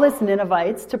lawless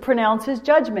Ninevites to pronounce his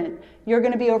judgment. You're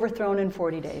going to be overthrown in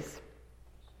 40 days.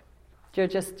 You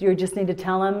just need to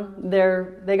tell them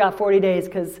they got 40 days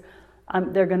because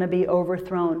they're going to be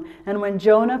overthrown. And when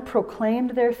Jonah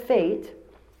proclaimed their fate,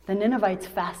 the Ninevites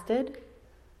fasted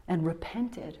and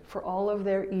repented for all of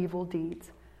their evil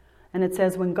deeds. And it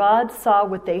says, when God saw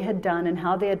what they had done and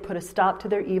how they had put a stop to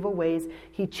their evil ways,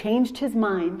 he changed his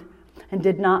mind and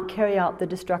did not carry out the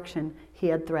destruction he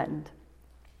had threatened.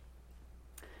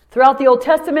 Throughout the Old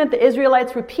Testament, the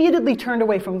Israelites repeatedly turned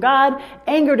away from God,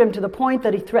 angered him to the point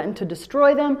that he threatened to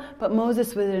destroy them, but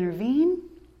Moses would intervene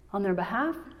on their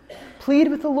behalf, plead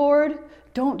with the Lord,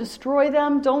 don't destroy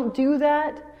them, don't do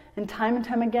that. And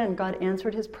time again, God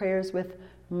answered his prayers with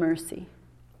mercy.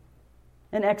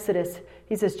 In Exodus,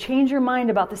 he says, change your mind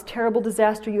about this terrible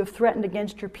disaster you have threatened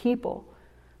against your people.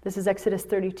 This is Exodus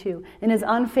 32. In his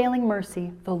unfailing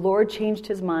mercy, the Lord changed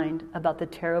his mind about the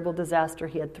terrible disaster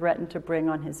he had threatened to bring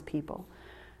on his people.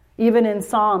 Even in the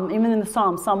Psalm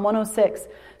 106.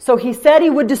 So he said he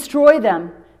would destroy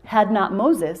them, had not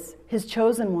Moses, his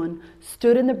chosen one,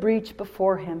 stood in the breach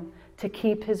before him to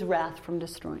keep his wrath from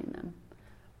destroying them.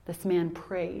 This man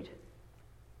prayed.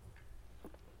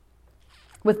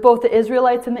 With both the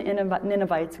Israelites and the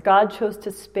Ninevites, God chose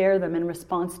to spare them in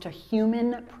response to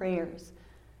human prayers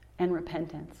and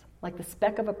repentance. Like the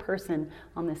speck of a person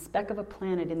on the speck of a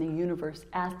planet in the universe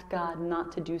asked God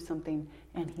not to do something,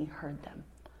 and he heard them,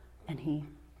 and he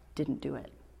didn't do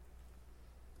it.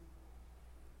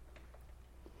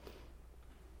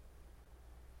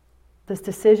 This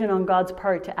decision on God's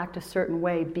part to act a certain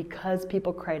way because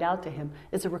people cried out to him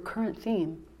is a recurrent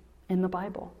theme in the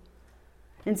Bible.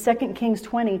 In 2 Kings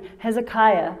 20,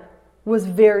 Hezekiah was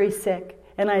very sick.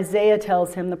 And Isaiah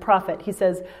tells him, the prophet, he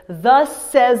says, thus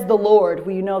says the Lord.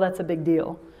 Well, you know that's a big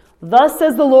deal. Thus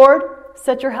says the Lord,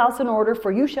 set your house in order,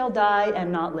 for you shall die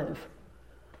and not live.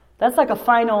 That's like a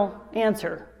final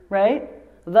answer, right?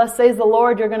 Thus says the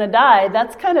Lord, you're going to die.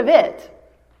 That's kind of it.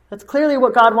 That's clearly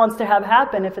what God wants to have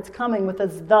happen if it's coming with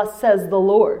us, thus says the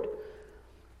Lord.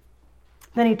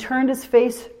 Then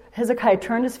Hezekiah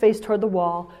turned his face toward the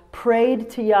wall, prayed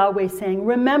to Yahweh, saying,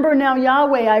 remember now,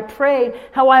 Yahweh, I pray,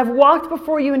 how I have walked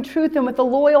before you in truth and with a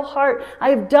loyal heart.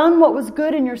 I have done what was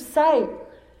good in your sight.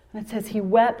 And it says he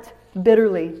wept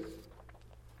bitterly.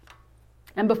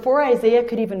 And before Isaiah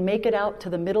could even make it out to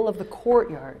the middle of the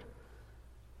courtyard,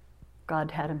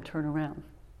 God had him turn around.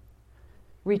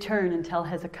 Return and tell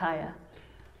Hezekiah,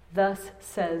 thus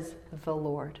says the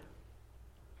Lord,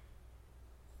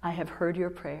 I have heard your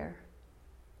prayer,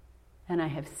 and I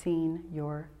have seen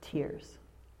your tears.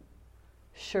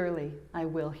 Surely I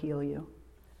will heal you.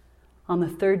 On the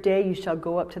third day you shall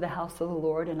go up to the house of the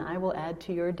Lord, and I will add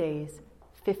to your days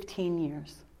 15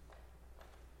 years.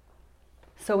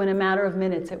 So in a matter of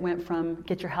minutes, it went from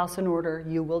get your house in order,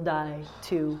 you will die,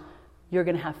 to you're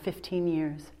going to have 15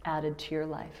 years added to your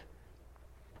life.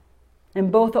 In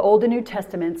both the Old and New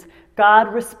Testaments,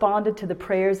 God responded to the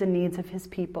prayers and needs of his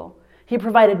people. He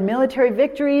provided military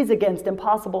victories against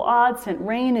impossible odds, sent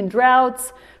rain and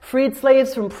droughts, freed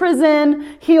slaves from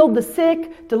prison, healed the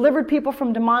sick, delivered people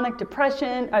from demonic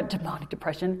depression.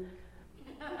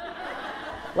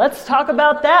 Let's talk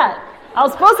about that. I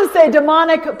was supposed to say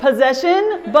demonic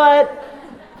possession, but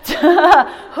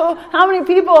how many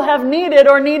people have needed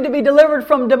or need to be delivered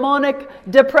from demonic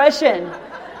depression?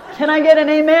 Can I get an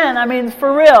amen? I mean,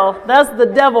 for real, that's the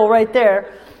devil right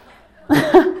there.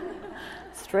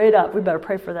 Straight up, we better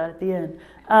pray for that at the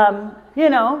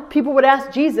end. People would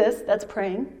ask Jesus, that's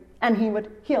praying, and he would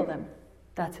heal them.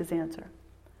 That's his answer.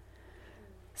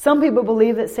 Some people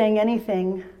believe that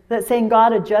saying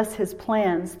God adjusts his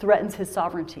plans threatens his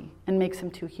sovereignty and makes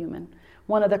him too human.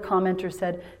 One of the commenters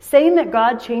said, saying that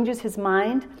God changes his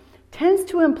mind tends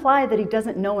to imply that he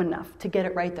doesn't know enough to get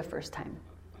it right the first time.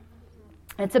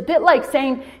 It's a bit like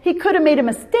saying he could have made a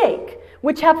mistake,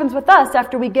 which happens with us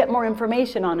after we get more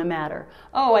information on a matter.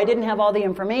 Oh, I didn't have all the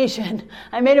information.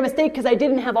 I made a mistake because I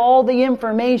didn't have all the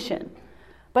information.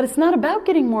 But it's not about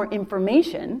getting more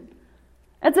information.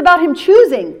 It's about him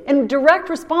choosing, in direct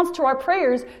response to our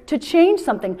prayers, to change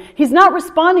something. He's not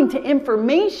responding to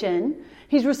information.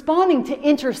 He's responding to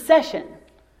intercession.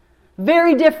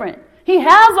 Very different. He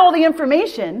has all the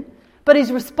information, but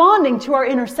he's responding to our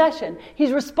intercession.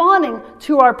 He's responding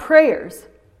to our prayers.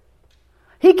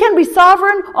 He can be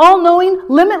sovereign, all-knowing,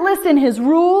 limitless in his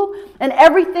rule and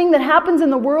everything that happens in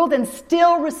the world, and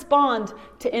still respond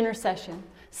to intercession.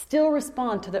 Still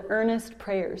respond to the earnest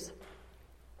prayers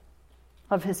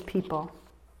of his people.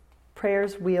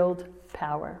 Prayers wield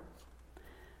power.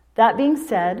 That being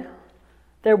said,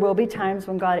 there will be times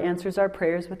when God answers our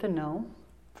prayers with a no,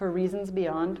 for reasons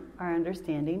beyond our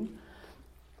understanding.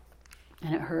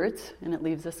 And it hurts, and it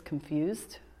leaves us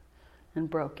confused and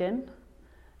broken.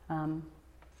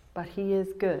 But he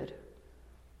is good,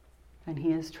 and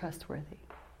he is trustworthy.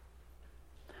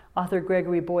 Author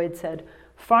Gregory Boyd said,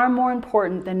 "Far more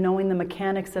important than knowing the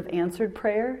mechanics of answered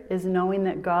prayer is knowing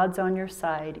that God's on your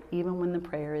side even when the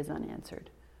prayer is unanswered."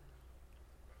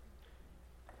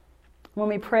 When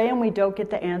we pray and we don't get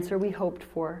the answer we hoped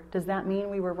for, does that mean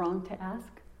we were wrong to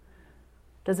ask?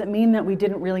 Does it mean that we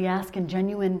didn't really ask in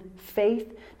genuine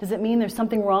faith? Does it mean there's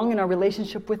something wrong in our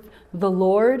relationship with the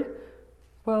Lord?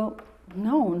 Well,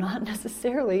 no, not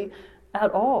necessarily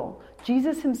at all.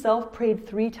 Jesus himself prayed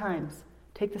 3 times,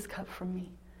 "Take this cup from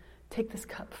me. Take this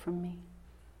cup from me.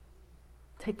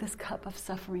 Take this cup of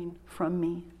suffering from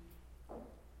me."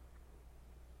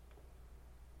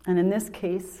 And in this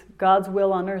case, God's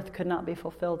will on earth could not be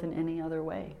fulfilled in any other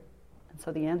way. And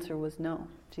so the answer was no.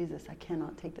 Jesus, I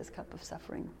cannot take this cup of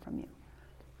suffering from you.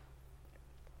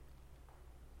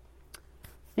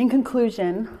 In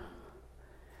conclusion,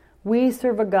 we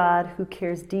serve a God who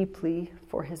cares deeply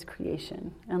for his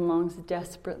creation and longs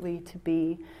desperately to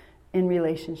be in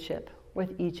relationship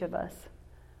with each of us.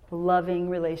 A loving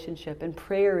relationship. And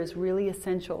prayer is really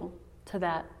essential to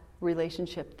that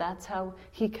relationship. That's how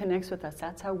he connects with us.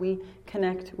 That's how we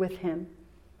connect with him.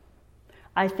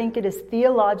 I think it is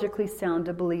theologically sound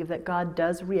to believe that God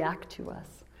does react to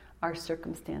us, our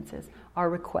circumstances, our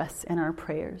requests, and our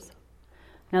prayers.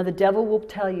 Now, the devil will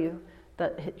tell you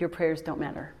that your prayers don't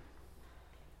matter.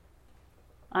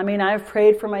 I mean, I've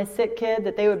prayed for my sick kid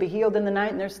that they would be healed in the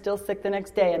night and they're still sick the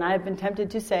next day. And I've been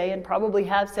tempted to say, and probably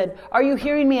have said, "Are you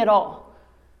hearing me at all?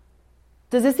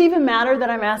 Does this even matter that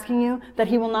I'm asking you that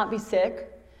he will not be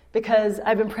sick? Because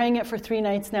I've been praying it for 3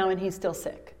 nights now and he's still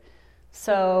sick."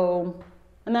 So,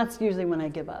 and that's usually when I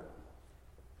give up.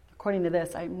 According to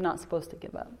this, I'm not supposed to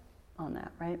give up on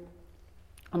that, right?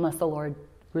 Unless the Lord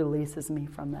releases me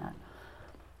from that.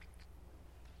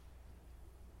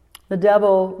 The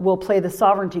devil will play the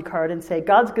sovereignty card and say,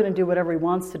 God's going to do whatever he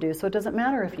wants to do, so it doesn't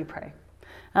matter if you pray.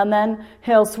 And then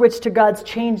he'll switch to God's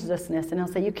changelessness, and he'll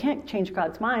say, you can't change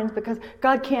God's mind because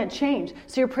God can't change.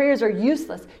 So your prayers are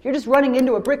useless. You're just running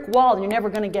into a brick wall, and you're never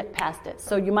going to get past it.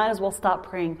 So you might as well stop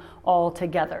praying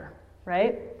altogether,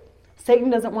 right? Satan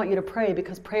doesn't want you to pray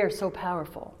because prayer is so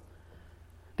powerful.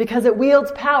 Because it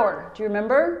wields power. Do you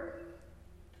remember?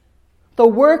 The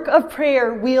work of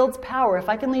prayer wields power. If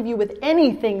I can leave you with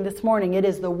anything this morning, it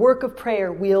is the work of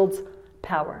prayer wields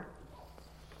power.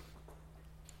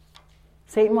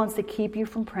 Satan wants to keep you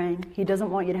from praying. He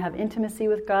doesn't want you to have intimacy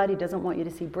with God. He doesn't want you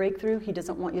to see breakthrough. He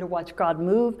doesn't want you to watch God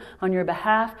move on your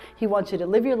behalf. He wants you to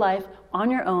live your life on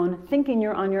your own, thinking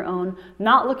you're on your own,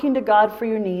 not looking to God for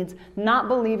your needs, not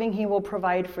believing he will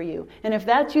provide for you. And if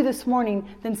that's you this morning,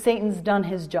 then Satan's done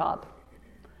his job.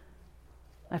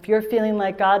 If you're feeling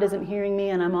like God isn't hearing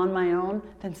me and I'm on my own,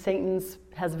 then Satan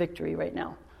has victory right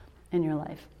now in your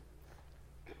life.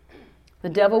 The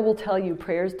devil will tell you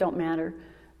prayers don't matter.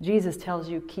 Jesus tells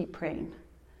you keep praying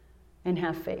and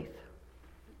have faith.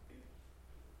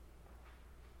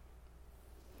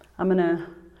 I'm going to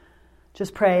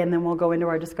just pray and then we'll go into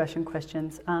our discussion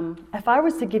questions. If I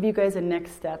was to give you guys a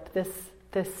next step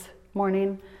this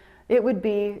morning, it would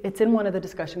be, it's in one of the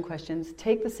discussion questions,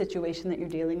 take the situation that you're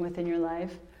dealing with in your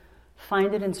life,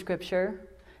 find it in Scripture,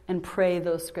 and pray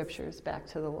those Scriptures back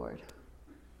to the Lord.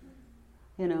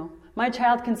 You know, my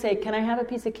child can say, can I have a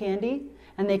piece of candy?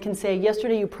 And they can say,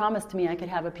 yesterday you promised me I could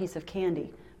have a piece of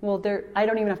candy. Well, I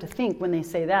don't even have to think when they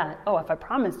say that. Oh, if I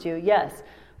promised you, yes.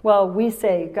 Well, we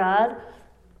say, God,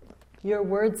 your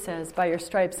word says, by your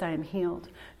stripes I am healed.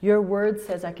 Your word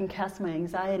says I can cast my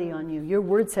anxiety on you. Your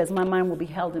word says my mind will be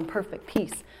held in perfect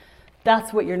peace.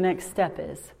 That's what your next step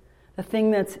is. The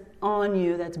thing that's on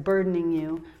you, that's burdening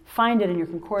you, find it in your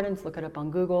concordance, look it up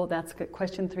on Google. That's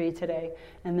question 3 today.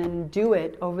 And then do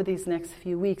it over these next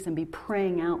few weeks and be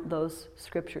praying out those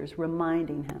scriptures,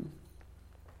 reminding him.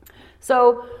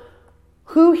 So,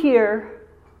 who here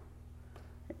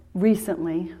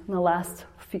recently, in the last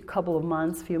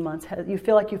few months, you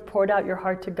feel like you've poured out your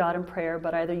heart to God in prayer,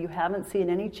 but either you haven't seen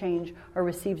any change or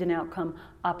received an outcome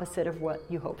opposite of what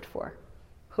you hoped for?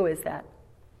 Who is that?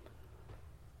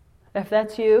 If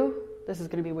that's you, this is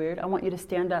going to be weird. I want you to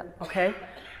stand up, okay?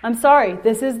 I'm sorry,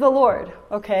 this is the Lord,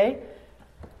 okay?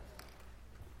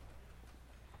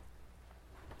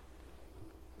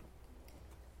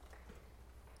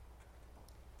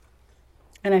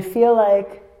 And I feel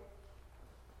like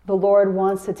the Lord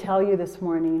wants to tell you this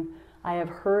morning, I have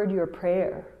heard your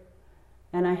prayer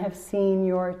and I have seen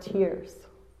your tears.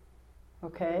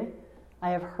 Okay?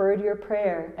 I have heard your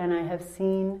prayer and I have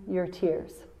seen your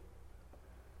tears.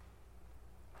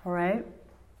 All right?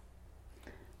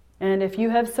 And if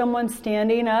you have someone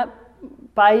standing up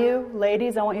by you,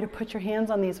 ladies, I want you to put your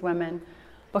hands on these women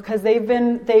because they've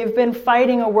been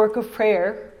fighting a work of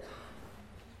prayer.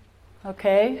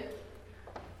 Okay?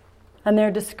 And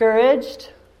they're discouraged,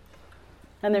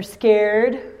 and they're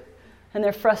scared, and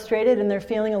they're frustrated, and they're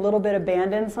feeling a little bit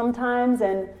abandoned sometimes,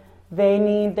 and they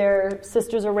need their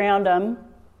sisters around them,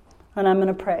 and I'm going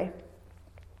to pray.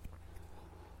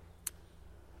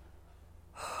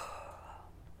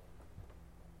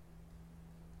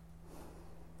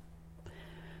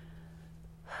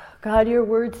 God, your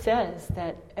word says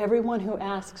that everyone who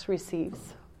asks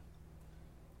receives.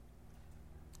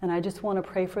 And I just want to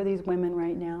pray for these women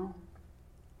right now.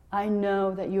 I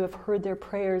know that you have heard their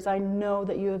prayers. I know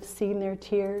that you have seen their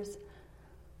tears.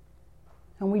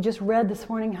 And we just read this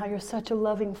morning how you're such a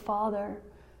loving Father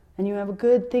and you have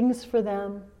good things for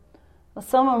them. Well,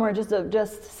 some of them are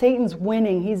just Satan's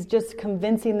winning. He's just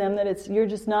convincing them that you're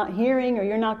just not hearing, or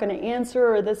you're not going to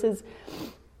answer, or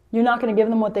you're not going to give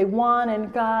them what they want.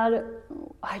 And God,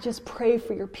 I just pray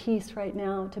for your peace right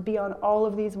now to be on all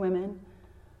of these women.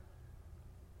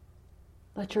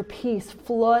 Let your peace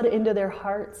flood into their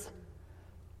hearts.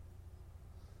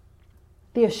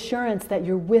 The assurance that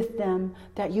you're with them,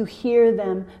 that you hear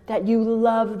them, that you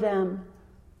love them,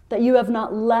 that you have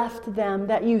not left them,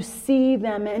 that you see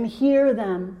them and hear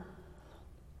them.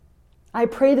 I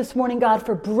pray this morning, God,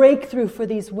 for breakthrough for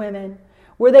these women,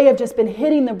 where they have just been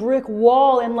hitting the brick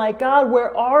wall and like, God,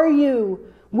 where are you?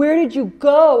 Where did you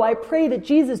go? I pray that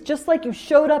Jesus, just like you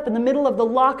showed up in the middle of the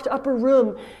locked upper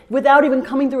room, without even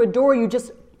coming through a door, you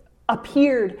just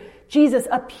appeared. Jesus,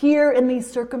 appear in these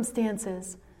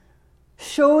circumstances.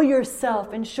 Show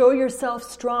yourself and show yourself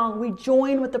strong. We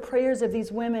join with the prayers of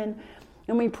these women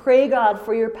and we pray, God,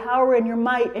 for your power and your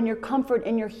might and your comfort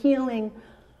and your healing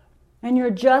and your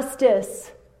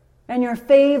justice and your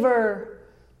favor.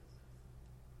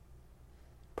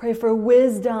 Pray for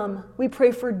wisdom. We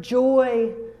pray for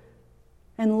joy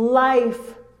and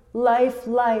life.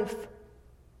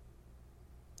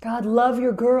 God, love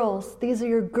your girls. These are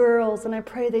your girls, and I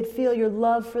pray they'd feel your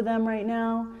love for them right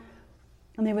now,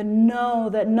 and they would know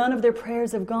that none of their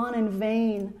prayers have gone in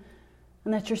vain,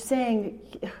 and that you're saying,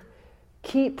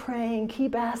 keep praying,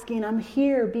 keep asking. I'm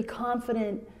here. Be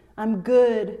confident. I'm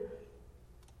good.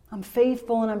 I'm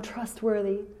faithful, and I'm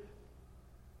trustworthy.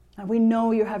 And we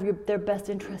know you have their best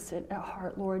interests at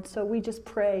heart, Lord. So we just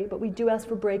pray, but we do ask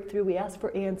for breakthrough. We ask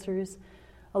for answers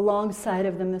alongside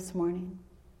of them this morning.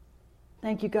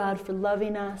 Thank you, God, for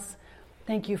loving us.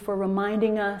 Thank you for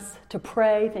reminding us to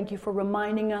pray. Thank you for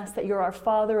reminding us that you're our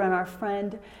Father and our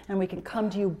friend, and we can come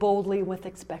to you boldly with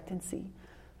expectancy.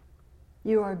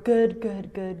 You are good,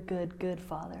 good, good, good, good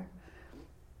Father.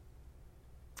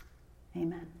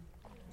 Amen.